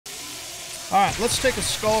Alright, let's take a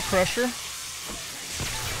skull crusher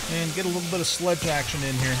and get a little bit of sledge action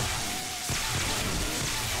in here.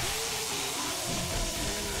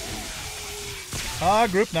 Ah,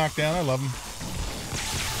 group knockdown. I love them.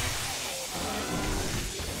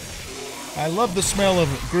 I love the smell of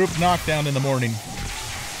group knockdown in the morning.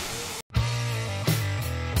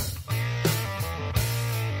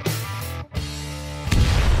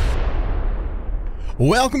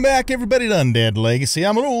 Welcome back, everybody, to Undead Legacy.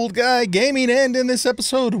 I'm an old guy gaming, and in this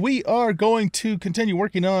episode, we are going to continue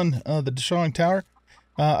working on the Dishong Tower.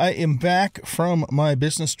 I am back from my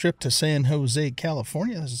business trip to San Jose,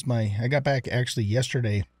 California. This is I got back actually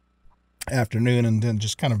yesterday afternoon, and then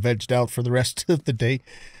just kind of vegged out for the rest of the day.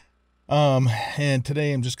 And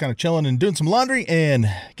today I'm just kind of chilling and doing some laundry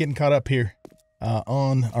and getting caught up here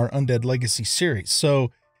on our Undead Legacy series. So,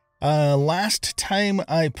 last time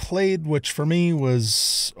I played, which for me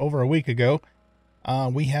was over a week ago,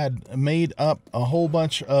 we had made up a whole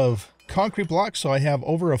bunch of concrete blocks, so I have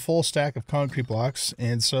over a full stack of concrete blocks,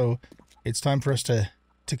 and so it's time for us to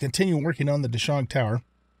continue working on the Dishong Tower,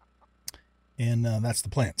 and that's the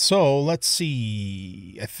plan. So, let's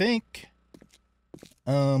see, I think,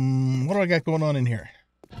 what do I got going on in here?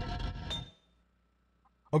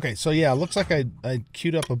 Okay, so yeah, it looks like I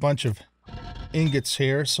queued up a bunch of ingots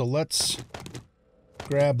here, so let's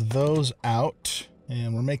grab those out,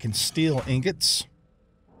 and we're making steel ingots.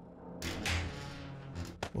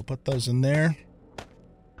 We'll put those in there,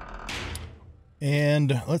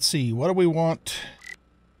 and let's see, what do we want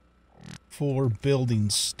for building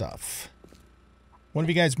stuff? One of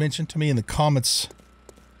you guys mentioned to me in the comments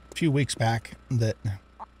a few weeks back that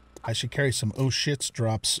I should carry some oh shits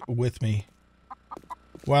drops with me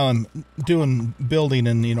while I'm doing building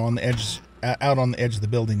and, you know, on the edges, out on the edge of the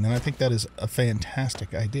building, and I think that is a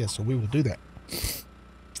fantastic idea, so we will do that.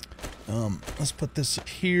 Let's put this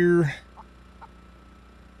here,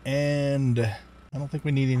 and I don't think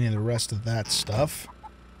we need any of the rest of that stuff.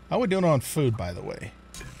 How are we doing on food, by the way?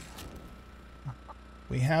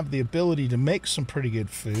 We have the ability to make some pretty good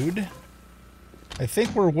food. I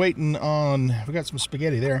think we're waiting on, we got some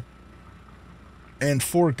spaghetti there, and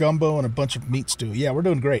 4 gumbo and a bunch of meat stew. Yeah, we're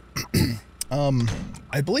doing great.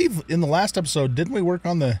 I believe in the last episode, didn't we work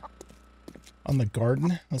on the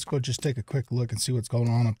garden? Let's go just take a quick look and see what's going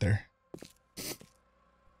on up there.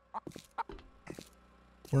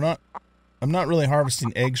 I'm not really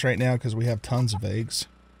harvesting eggs right now because we have tons of eggs.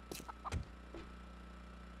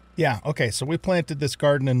 Yeah, okay, so we planted this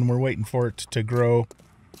garden and we're waiting for it to grow.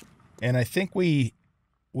 And I think we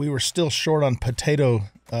were still short on potato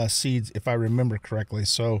seeds, if I remember correctly.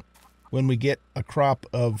 So when we get a crop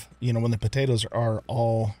of, you know, when the potatoes are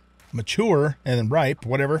all mature and then ripe,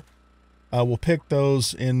 whatever, we'll pick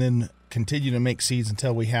those and then continue to make seeds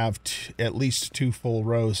until we have at least 2 full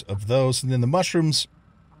rows of those. And then the mushrooms,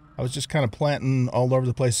 I was just kind of planting all over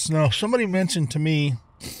the place. Now, somebody mentioned to me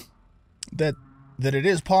that it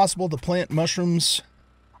is possible to plant mushrooms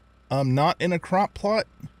not in a crop plot.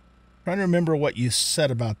 I'm trying to remember what you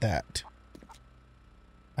said about that.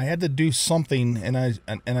 I had to do something, and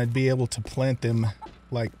I'd be able to plant them,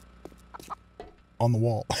 like, on the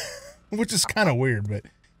wall. Which is kind of weird, but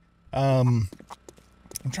I'm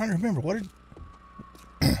trying to remember. What did...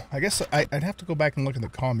 I guess I'd have to go back and look at the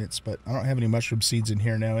comments, but I don't have any mushroom seeds in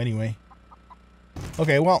here now anyway.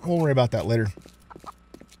 Okay, well, we'll worry about that later.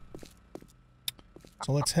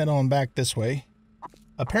 So let's head on back this way.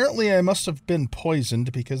 Apparently I must have been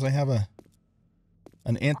poisoned because I have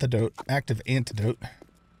an antidote, active antidote.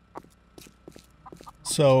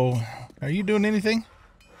 So, are you doing anything?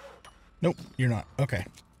 Nope, you're not. Okay.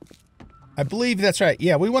 I believe that's right.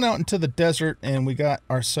 Yeah, we went out into the desert and we got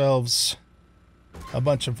ourselves a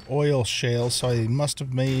bunch of oil shales, so I must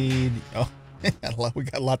have made... Oh, we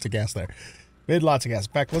got lots of gas there. We had lots of gas.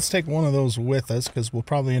 In fact, let's take one of those with us because we'll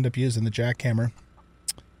probably end up using the jackhammer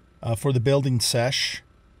for the building sesh.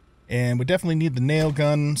 And we definitely need the nail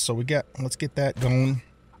gun, so let's get that going.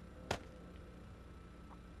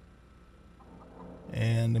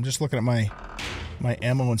 And I'm just looking at my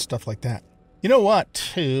ammo and stuff like that. You know what,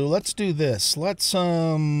 too? Let's do this. Let's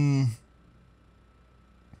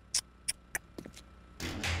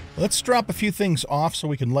drop a few things off so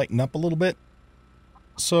we can lighten up a little bit.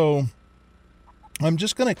 So, I'm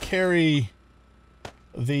just going to carry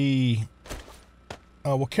the...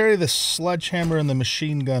 we'll carry the sledgehammer and the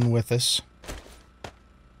machine gun with us,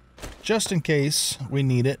 just in case we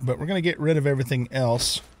need it, but we're going to get rid of everything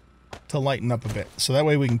else to lighten up a bit, so that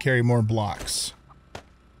way we can carry more blocks.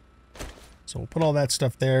 So we'll put all that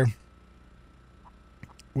stuff there.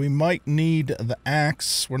 We might need the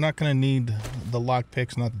axe. We're not going to need the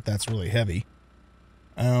lockpicks, not that that's really heavy.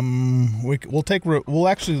 We'll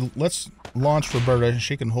actually, let's launch Roberta.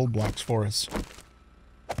 She can hold blocks for us.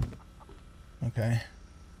 Okay.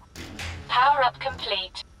 Power up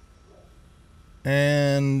complete.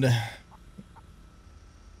 And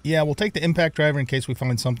yeah, we'll take the impact driver in case we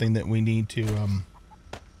find something that we need to,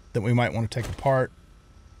 that we might want to take apart.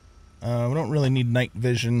 We don't really need night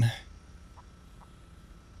vision.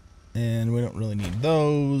 And we don't really need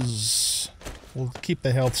those. We'll keep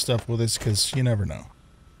the health stuff with us because you never know.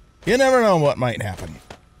 You never know what might happen.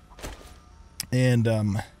 And,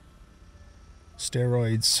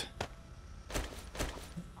 steroids.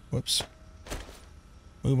 Whoops.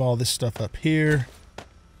 Move all this stuff up here.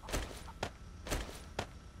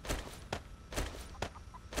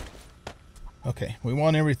 Okay, we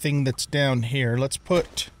want everything that's down here. Let's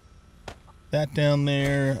put that down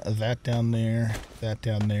there, that down there, that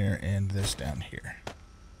down there, and this down here.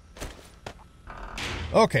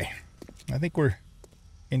 Okay, I think we're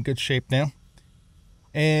in good shape now.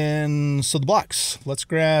 And so the blocks. Let's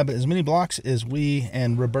grab as many blocks as we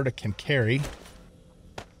and Roberta can carry.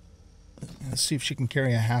 Let's see if she can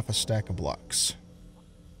carry a half a stack of blocks.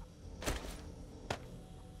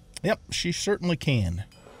 Yep, she certainly can.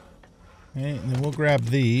 Okay, and then we'll grab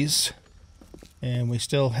these. And we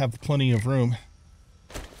still have plenty of room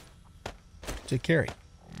to carry.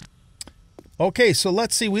 Okay, so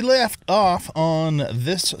let's see. We left off on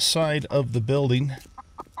this side of the building.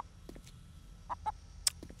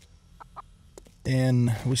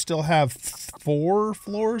 And we still have 4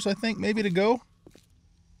 floors, I think, maybe to go.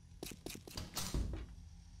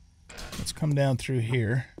 Let's come down through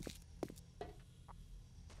here.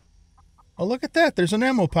 Oh, look at that. There's an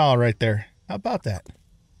ammo pile right there. How about that?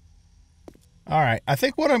 All right. I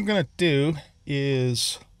think what I'm going to do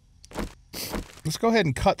is... let's go ahead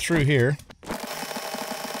and cut through here.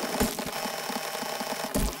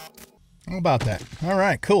 How about that? All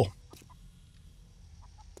right, cool.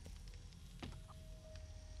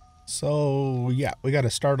 So, yeah, we got to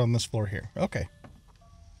start on this floor here. Okay.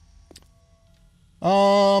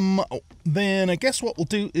 Then I guess what we'll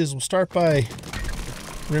do is we'll start by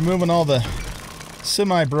removing all the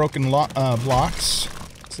semi-broken blocks.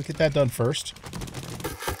 Let's get that done first.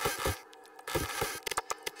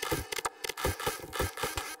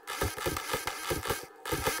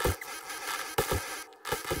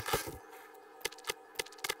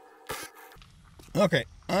 Okay,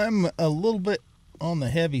 I'm a little bit on the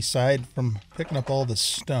heavy side from picking up all the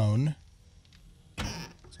stone.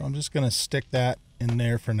 So I'm just going to stick that in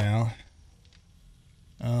there for now.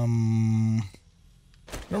 I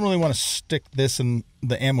don't really want to stick this and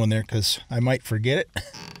the ammo in there because I might forget it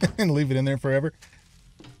and leave it in there forever.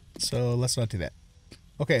 So let's not do that.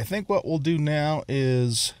 Okay, I think what we'll do now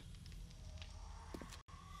is...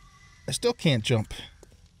 I still can't jump.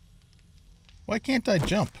 Why can't I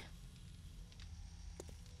jump?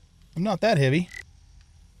 I'm not that heavy.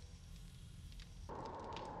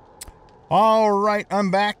 All right,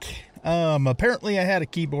 I'm back. Apparently I had a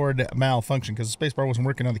keyboard malfunction because the spacebar wasn't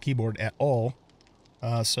working on the keyboard at all.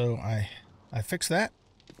 So I fixed that.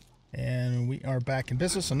 And we are back in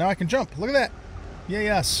business. And now I can jump. Look at that. Yay,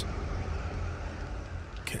 yes.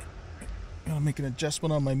 Okay. Gotta make an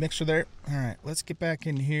adjustment on my mixer there. All right, let's get back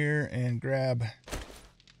in here and grab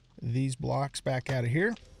these blocks back out of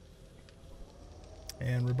here.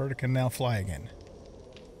 And Roberta can now fly again.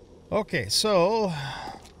 Okay, so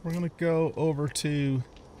we're going to go over to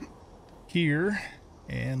here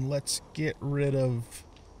and let's get rid of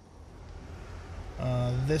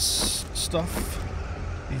this stuff.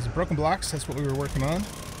 These broken blocks, that's what we were working on.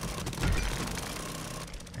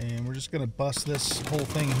 And we're just going to bust this whole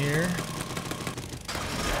thing here.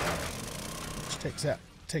 Which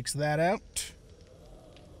takes that out.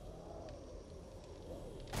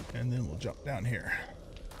 And then we'll jump down here.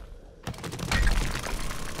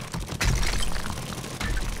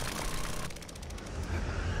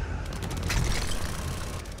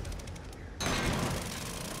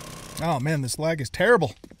 Oh man, this lag is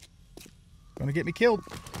terrible. Gonna get me killed.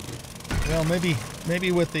 Well,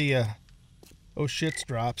 maybe with the oh shits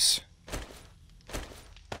drops,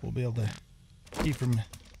 we'll be able to keep from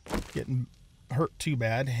getting hurt too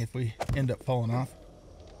bad if we end up falling off.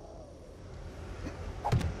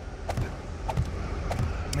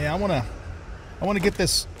 Yeah, I wanna get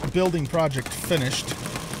this building project finished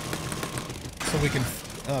so we can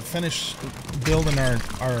finish building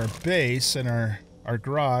our base and our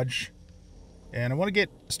garage. And I want to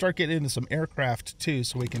start getting into some aircraft too,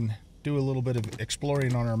 so we can do a little bit of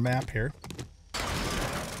exploring on our map here.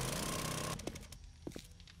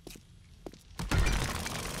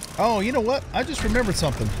 Oh, you know what? I just remembered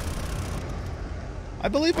something. I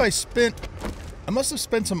believe I spent I must have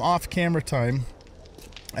spent some off-camera time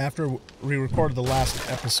after we recorded the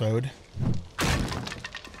last episode.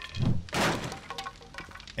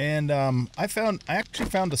 And I actually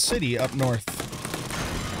found a city up north.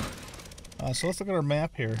 So let's look at our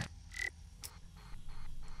map here.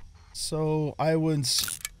 So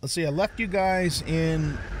let's see, I left you guys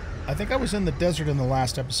in, I think I was in the desert in the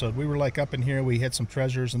last episode. We were like up in here, we hit some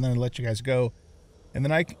treasures, and then I let you guys go. And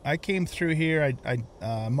then I came through here,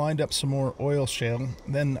 I mined up some more oil shale.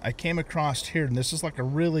 Then I came across here, and this is like a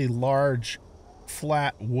really large,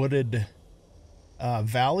 flat, wooded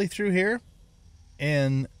valley through here.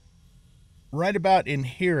 And right about in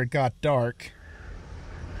here, it got dark.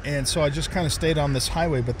 And so I just kind of stayed on this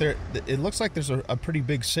highway, but it looks like there's a pretty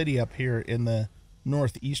big city up here in the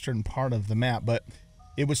northeastern part of the map, but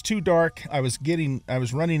it was too dark. I was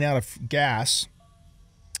running out of gas,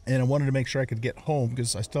 and I wanted to make sure I could get home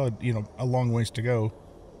because I still had, you know, a long ways to go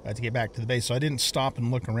to get back to the base. So I didn't stop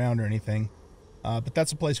and look around or anything, but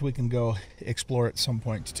that's a place we can go explore at some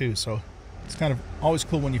point too. So it's kind of always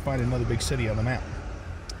cool when you find another big city on the map.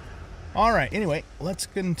 All right, anyway, let's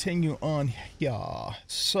continue on here.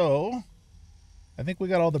 So, I think we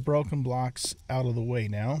got all the broken blocks out of the way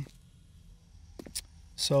now.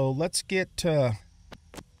 So, let's get, I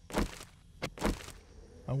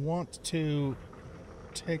want to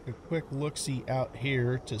take a quick look-see out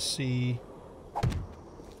here to see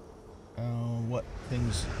what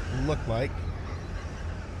things look like.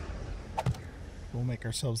 We'll make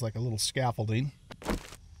ourselves like a little scaffolding.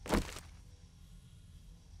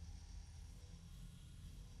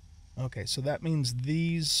 Okay, so that means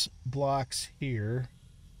these blocks here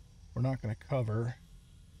we're not going to cover.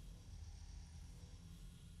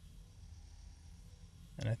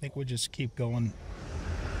 And I think we'll just keep going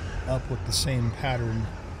up with the same pattern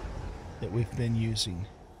that we've been using.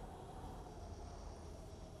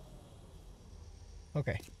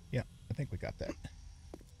 Okay, yeah, I think we got that.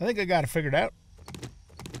 I think I got it figured out.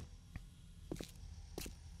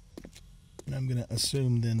 And I'm going to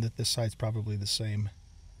assume then that this side's probably the same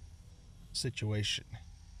situation,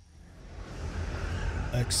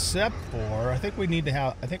 except for I think we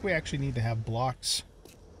actually need to have blocks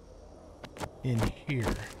in here.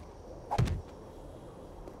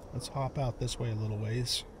 Let's hop out this way a little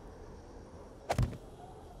ways.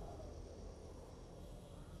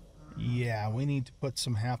 Yeah, we need to put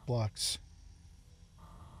some half blocks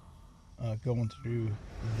going through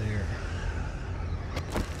there.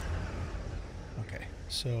 Okay,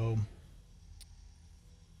 so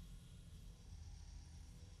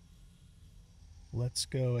let's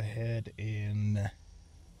go ahead and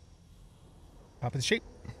copy the shape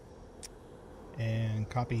and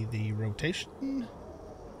copy the rotation. And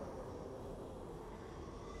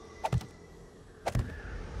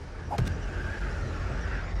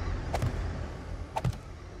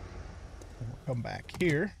we'll come back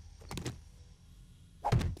here.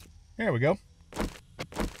 There we go.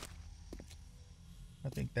 I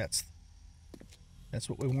think that's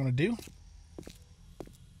what we want to do.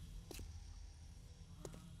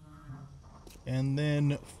 And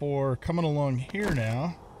then for coming along here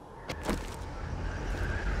now,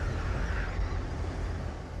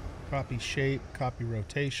 copy shape, copy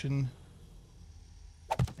rotation,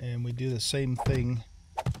 and we do the same thing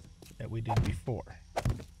that we did before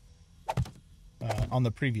on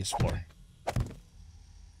the previous floor.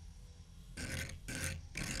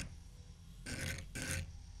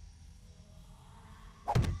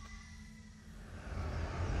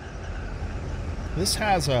 This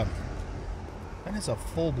has a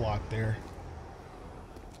full block there.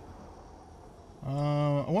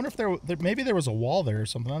 I wonder if maybe there was a wall there or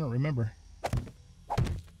something. I don't remember.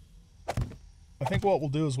 I think what we'll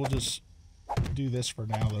do is we'll just do this for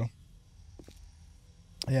now, though.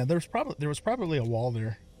 Yeah, there was probably a wall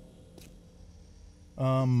there.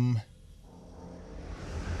 Oh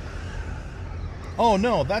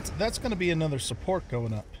no, that's going to be another support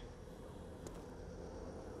going up.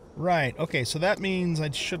 Right, okay, so that means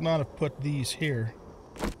I should not have put these here.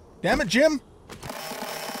 Damn it, Jim!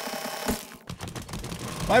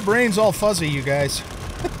 My brain's all fuzzy, you guys.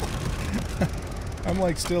 I'm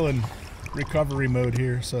like still in recovery mode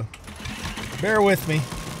here, so bear with me.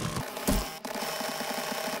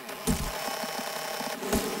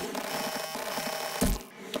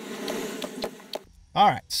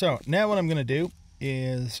 Alright, so now what I'm going to do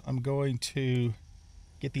is I'm going to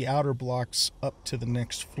get the outer blocks up to the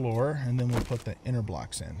next floor, and then we'll put the inner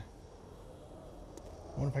blocks in.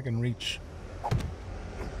 I wonder if I can reach...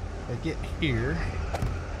 If I get here...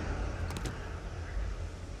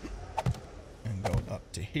 and go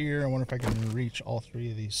up to here, I wonder if I can reach all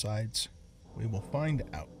three of these sides. We will find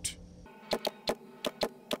out.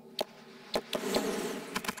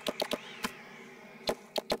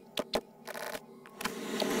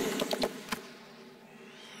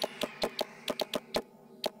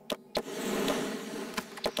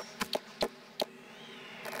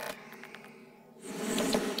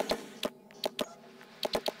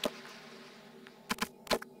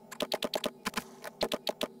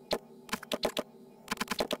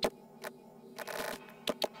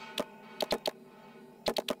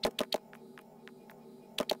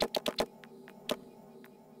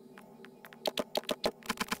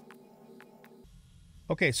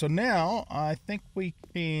 Okay, so now I think we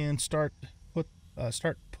can start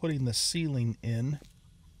putting the ceiling in.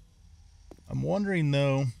 I'm wondering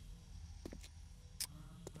though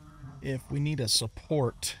if we need a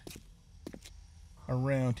support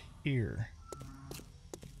around here.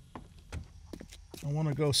 I want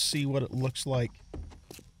to go see what it looks like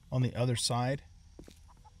on the other side.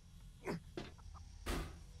 Do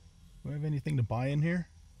we have anything to buy in here?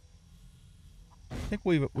 I think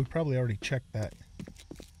we probably already checked that.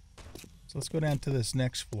 So let's go down to this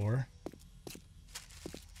next floor.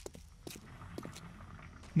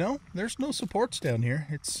 No, there's no supports down here.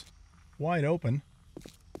 It's wide open.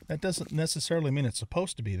 That doesn't necessarily mean it's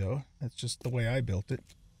supposed to be, though. That's just the way I built it.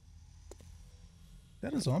 Is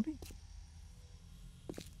that a zombie?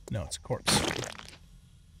 No, it's a corpse. I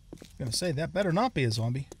was gonna say, that better not be a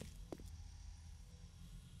zombie.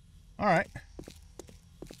 Alright.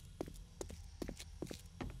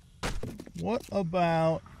 What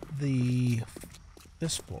about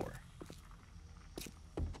this floor?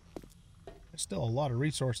 There's still a lot of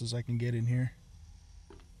resources I can get in here.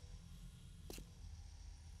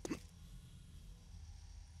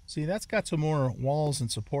 See, that's got some more walls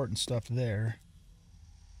and support and stuff there.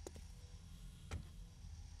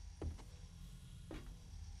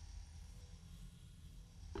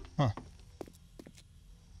 Huh.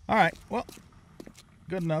 Alright, well,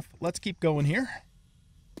 good enough. Let's keep going here.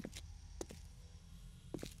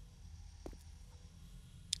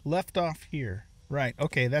 Left off here. Right,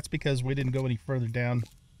 okay, that's because we didn't go any further down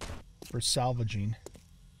for salvaging.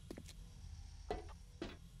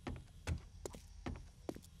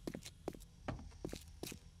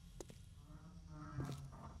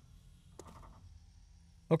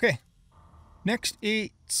 Okay, next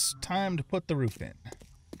it's time to put the roof in.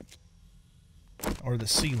 Or the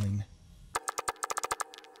ceiling.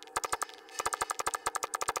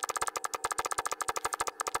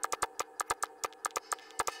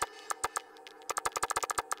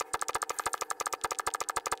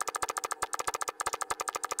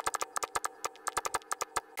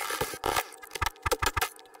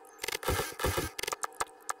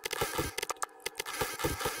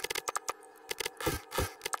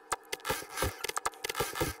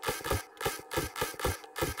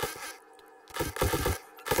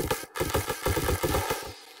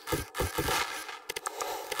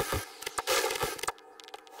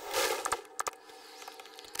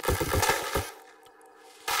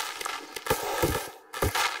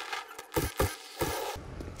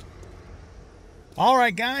 All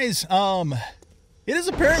right, guys. It is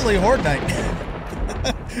apparently Horde night.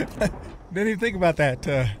 Didn't even think about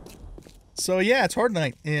that. So yeah, it's Horde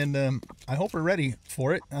night, and I hope we're ready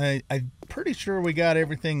for it. I'm pretty sure we got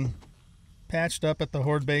everything patched up at the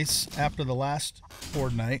Horde base after the last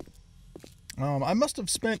Horde night. I must have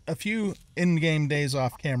spent a few in-game days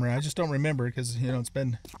off camera. I just don't remember because, you know, it's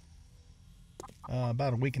been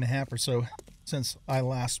about a week and a half or so since I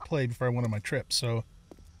last played before I went on my trip. So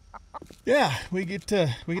yeah, we get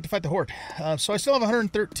to fight the Horde. So I still have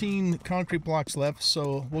 113 concrete blocks left,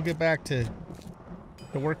 so we'll get back to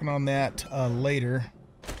working on that later.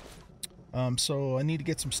 So I need to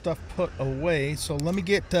get some stuff put away. So let me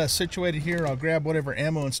get situated here. I'll grab whatever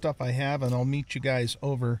ammo and stuff I have, and I'll meet you guys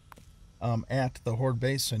over at the Horde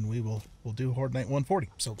base, and we'll do Horde Night 140.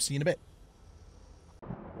 So see you in a bit.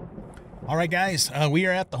 All right, guys, we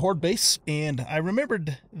are at the Horde base, and I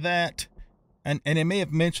remembered that. And I may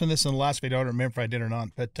have mentioned this in the last video. I don't remember if I did or not.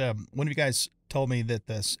 But one of you guys told me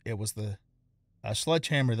that it was the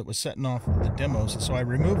sledgehammer that was setting off the demos. So I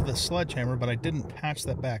removed the sledgehammer, but I didn't patch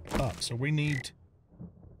that back up. So we need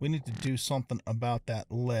to do something about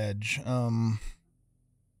that ledge. You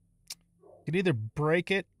could either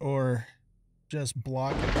break it or just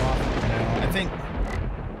block it off now. I think.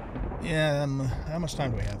 Yeah. How much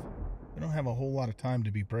time do we have? We don't have a whole lot of time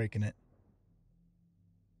to be breaking it.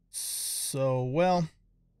 So, well,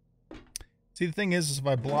 see, the thing is if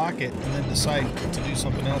I block it and then decide to do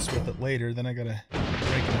something else with it later, then I gotta break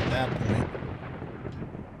it at that point.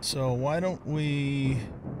 So why don't we...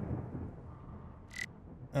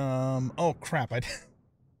 oh crap! I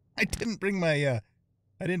didn't bring my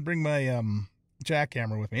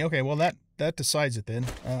jackhammer with me. Okay, well that decides it then.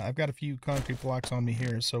 I've got a few concrete blocks on me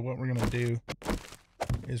here, so what we're gonna do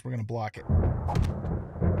is we're gonna block it.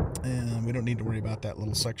 And we don't need to worry about that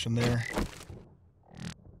little section there.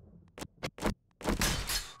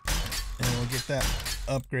 And we'll get that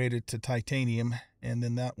upgraded to titanium, and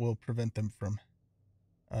then that will prevent them from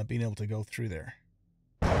being able to go through there.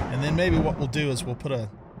 And then maybe what we'll do is we'll put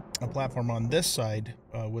a platform on this side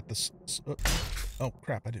with the... oh,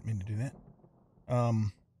 crap, I didn't mean to do that.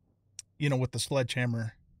 You know, with the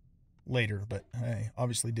sledgehammer later, but I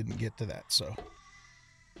obviously didn't get to that, so.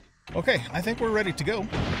 Okay, I think we're ready to go.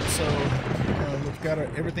 So we've got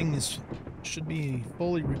everything should be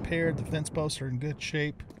fully repaired. The fence posts are in good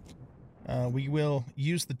shape. We will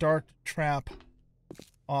use the dart trap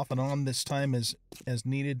off and on this time as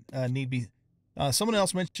needed. Need be. Someone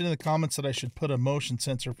else mentioned in the comments that I should put a motion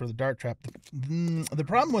sensor for the dart trap. The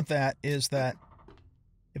problem with that is that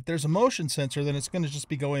if there's a motion sensor, then it's going to just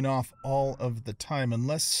be going off all of the time,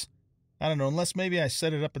 unless, I don't know, unless maybe I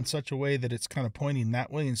set it up in such a way that it's kind of pointing that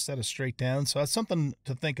way instead of straight down. So that's something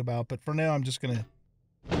to think about, but for now I'm just going to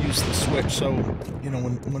use the switch. So, you know,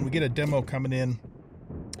 when we get a demo coming in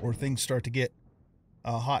or things start to get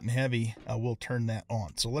hot and heavy, we'll turn that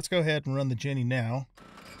on. So let's go ahead and run the Jenny now.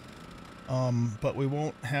 But we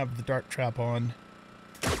won't have the dart trap on,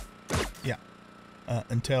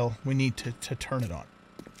 until we need to turn it on.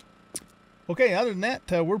 Okay, other than that,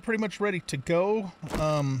 we're pretty much ready to go.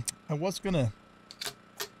 I was going to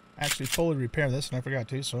actually fully repair this, and I forgot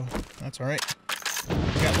to, so that's all right.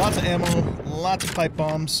 We got lots of ammo, lots of pipe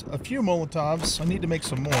bombs, a few Molotovs. I need to make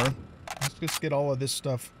some more. Let's just get all of this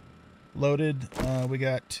stuff loaded. We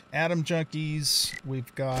got atom junkies,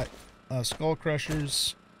 we've got skull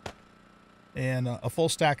crushers, and a full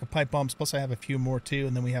stack of pipe bombs, plus I have a few more too,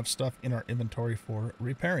 and then we have stuff in our inventory for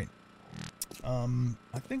repairing.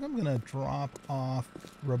 I think I'm gonna drop off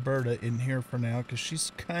Roberta in here for now because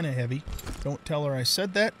she's kind of heavy. Don't tell her I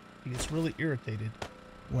said that. She gets really irritated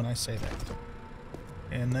when I say that.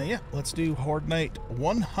 And yeah, let's do Horde Night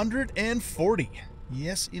 140.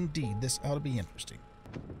 Yes, indeed. This ought to be interesting.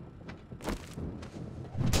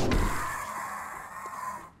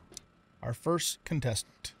 Our first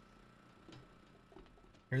contestant.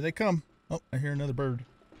 Here they come. Oh, I hear another bird.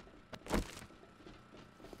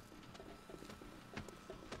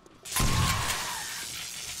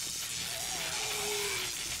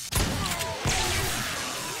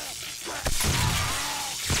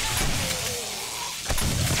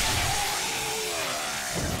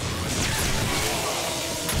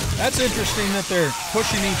 That's interesting that they're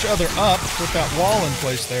pushing each other up with that wall in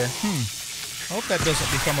place there. I hope that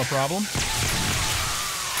doesn't become a problem.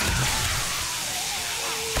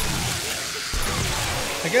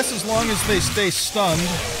 I guess as long as they stay stunned,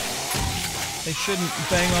 they shouldn't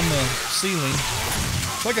bang on the ceiling.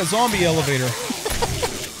 It's like a zombie elevator.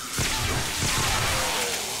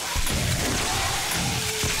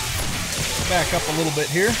 Back up a little bit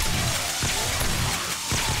here.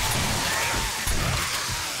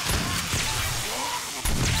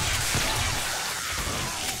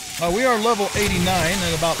 We are level 89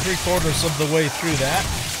 and about 3/4 of the way through that,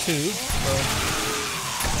 too. So,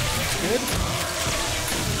 that's good.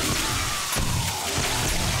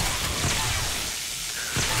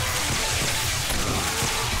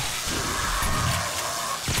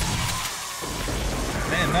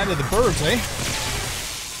 Man, night of the birds, eh?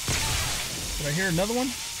 Did I hear another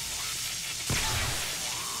one?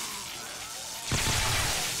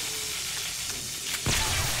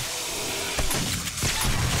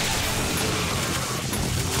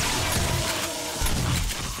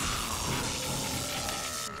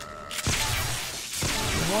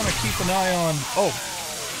 Want to keep an eye on. Oh,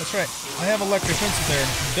 that's right. I have electric fences there.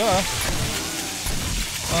 Duh.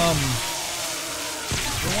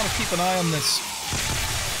 We want to keep an eye on this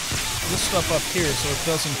stuff up here so it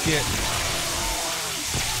doesn't get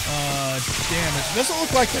damaged. It doesn't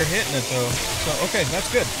look like they're hitting it though. So okay, that's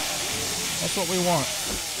good. That's what we want.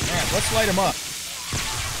 All right, let's light them up.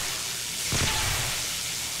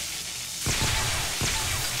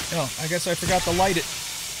 Oh, I guess I forgot to light it.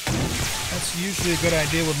 That's usually a good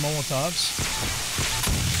idea with Molotovs.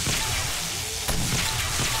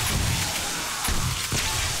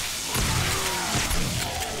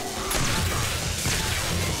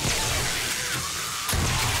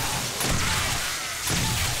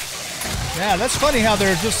 Yeah, that's funny how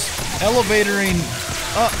they're just elevatoring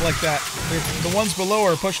up like that. The ones below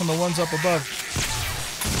are pushing the ones up above.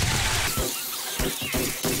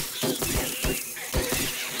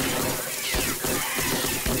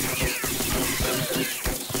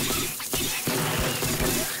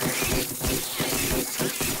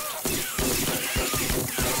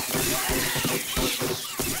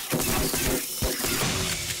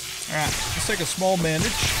 Let's take a small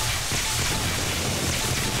bandage.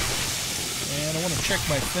 And I want to check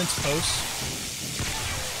my fence posts.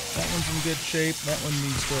 That one's in good shape. That one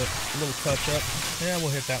needs a little touch up. Yeah, we'll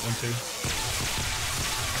hit that one too.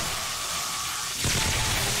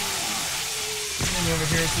 Everything over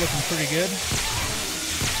here is looking pretty good.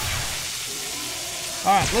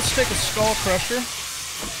 Alright, let's take a skull crusher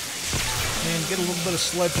and get a little bit of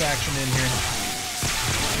sledge action in here.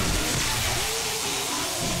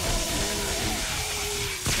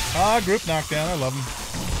 Ah, group knockdown. I love them.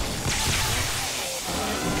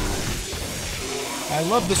 I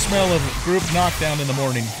love the smell of group knockdown in the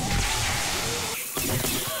morning.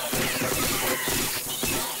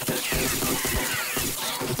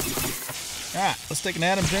 Alright, let's take an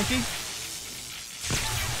Atom Junkie.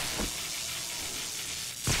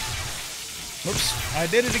 Oops, I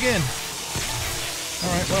did it again.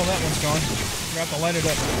 Alright, well, that one's gone. Forgot to light it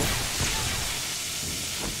up.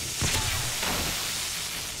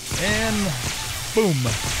 And boom.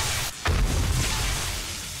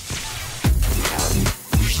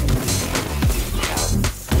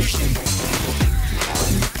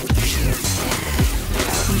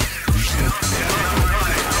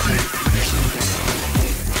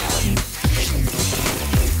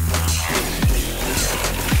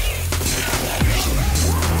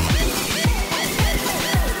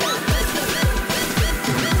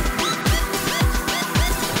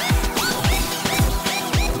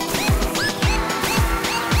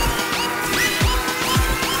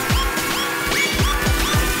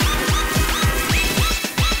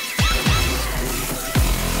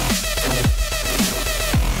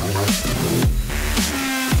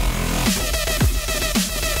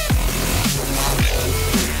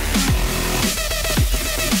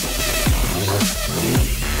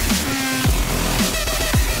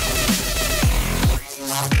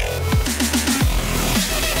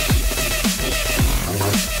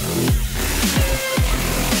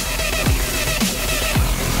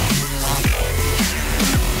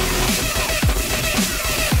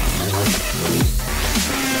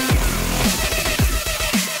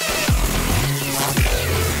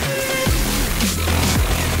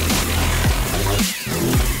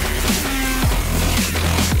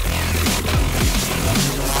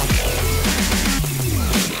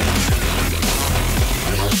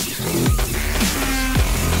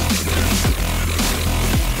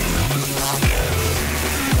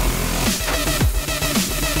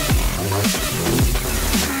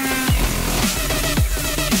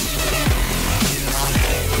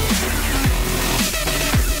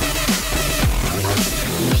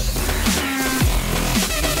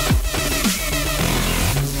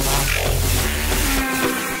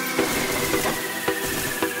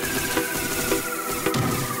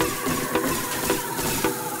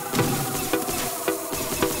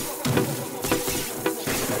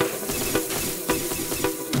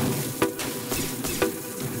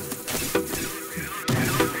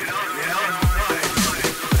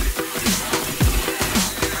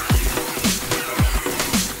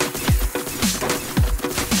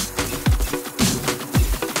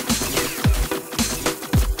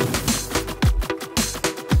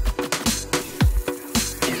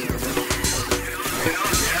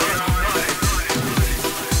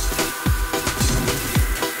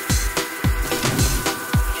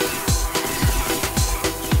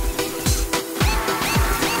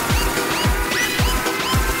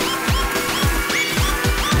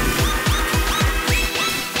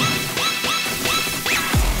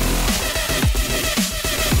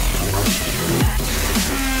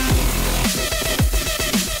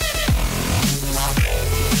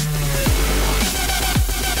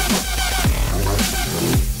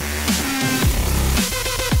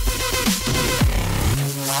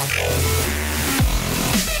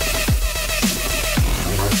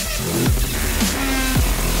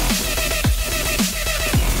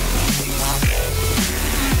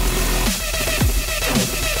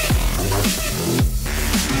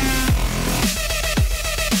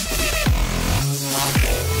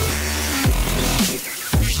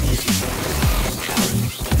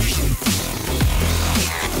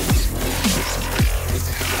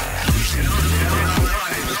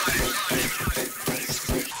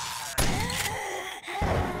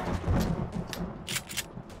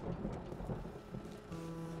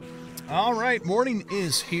 All right, morning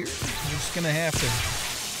is here. We're just gonna have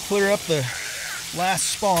to clear up the last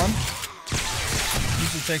spawn.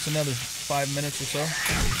 Usually takes another 5 minutes or so.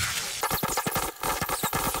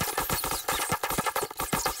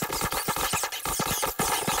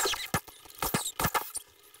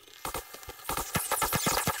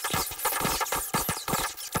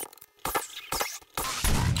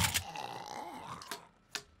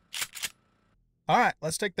 All right,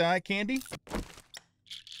 let's take the eye candy.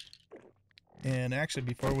 And actually,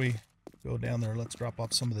 before we go down there, let's drop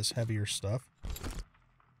off some of this heavier stuff.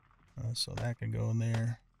 So that can go in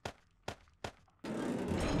there.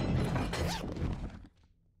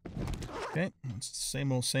 Okay, it's the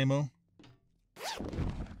same old, same old.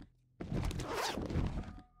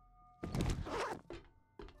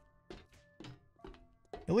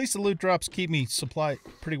 At least the loot drops keep me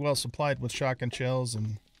pretty well supplied with shotgun shells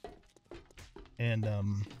and And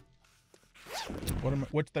what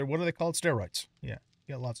are they called? Steroids. Yeah,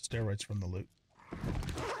 you got lots of steroids from the loot.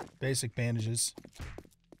 Basic bandages.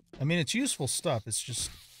 I mean, it's useful stuff. It's just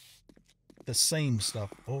the same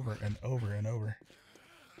stuff over and over and over.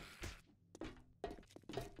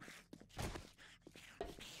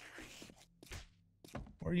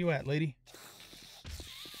 Where are you at, lady?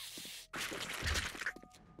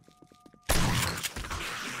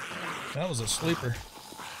 That was a sleeper.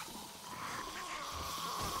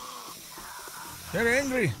 They're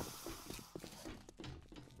angry.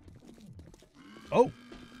 Oh.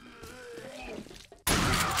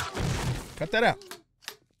 Cut that out.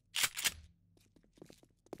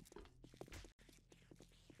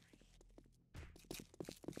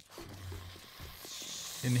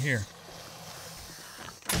 In here.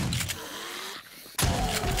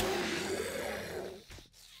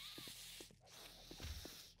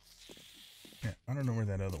 Yeah, I don't know where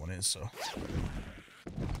that other one is, so.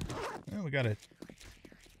 Well, we got a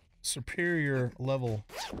superior level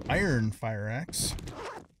iron fire axe.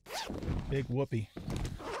 Big whoopee.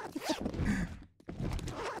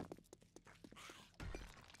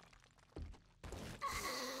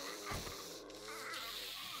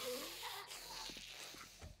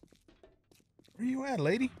 Where you at,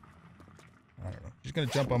 lady? I don't know. She's gonna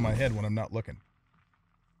jump on my head when I'm not looking.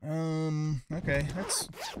 Okay, that's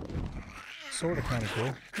sort of kind of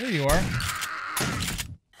cool. There you are.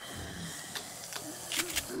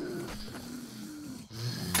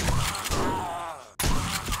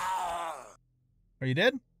 Are you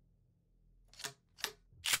dead?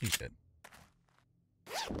 He's dead.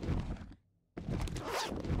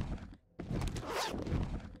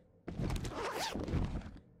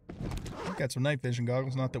 I've got some night vision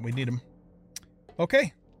goggles, not that we need them.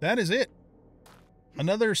 Okay, that is it.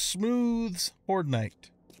 Another smooth Horde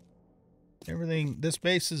night. Everything, this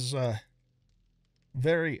base is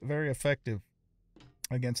very, very effective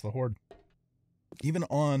against the Horde. Even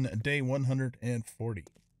on day 140.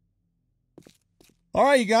 All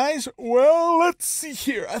right, you guys. Well, let's see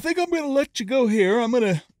here. I think I'm going to let you go here. I'm going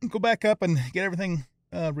to go back up and get everything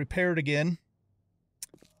repaired again.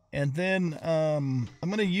 And then I'm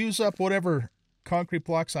going to use up whatever concrete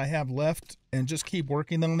blocks I have left and just keep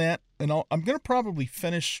working on that. And I'm going to probably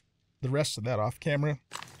finish the rest of that off camera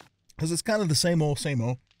because it's kind of the same old, same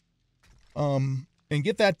old. And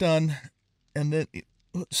get that done. And then,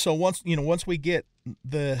 so once we get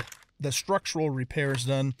the structural repairs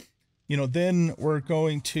done, then we're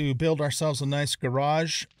going to build ourselves a nice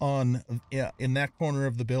garage in that corner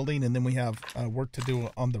of the building, and then we have work to do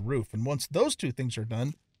on the roof. And once those two things are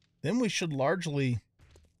done, then we should largely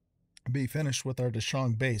be finished with our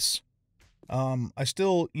Dashang base. I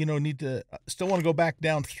still, still want to go back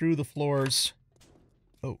down through the floors.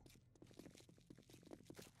 Oh.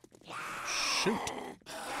 Shoot.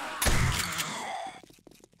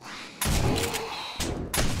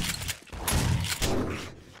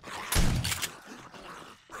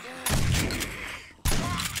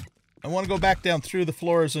 I want to go back down through the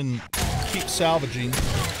floors and keep salvaging.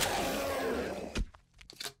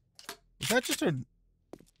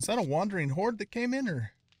 Is that a wandering horde that came in,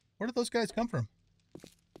 or where did those guys come from?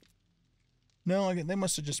 No, they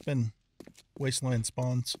must have just been wasteland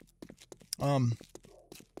spawns.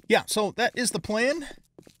 Yeah, so that is the plan.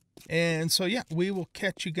 And so, yeah, we will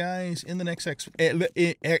catch you guys in the next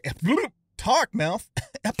talk mouth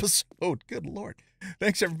episode. Good Lord.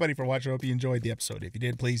 Thanks, everybody, for watching. I hope you enjoyed the episode. If you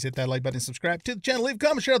did, please hit that like button and subscribe to the channel. Leave a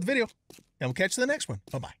comment, share out the video, and we'll catch you in the next one.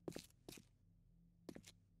 Bye-bye.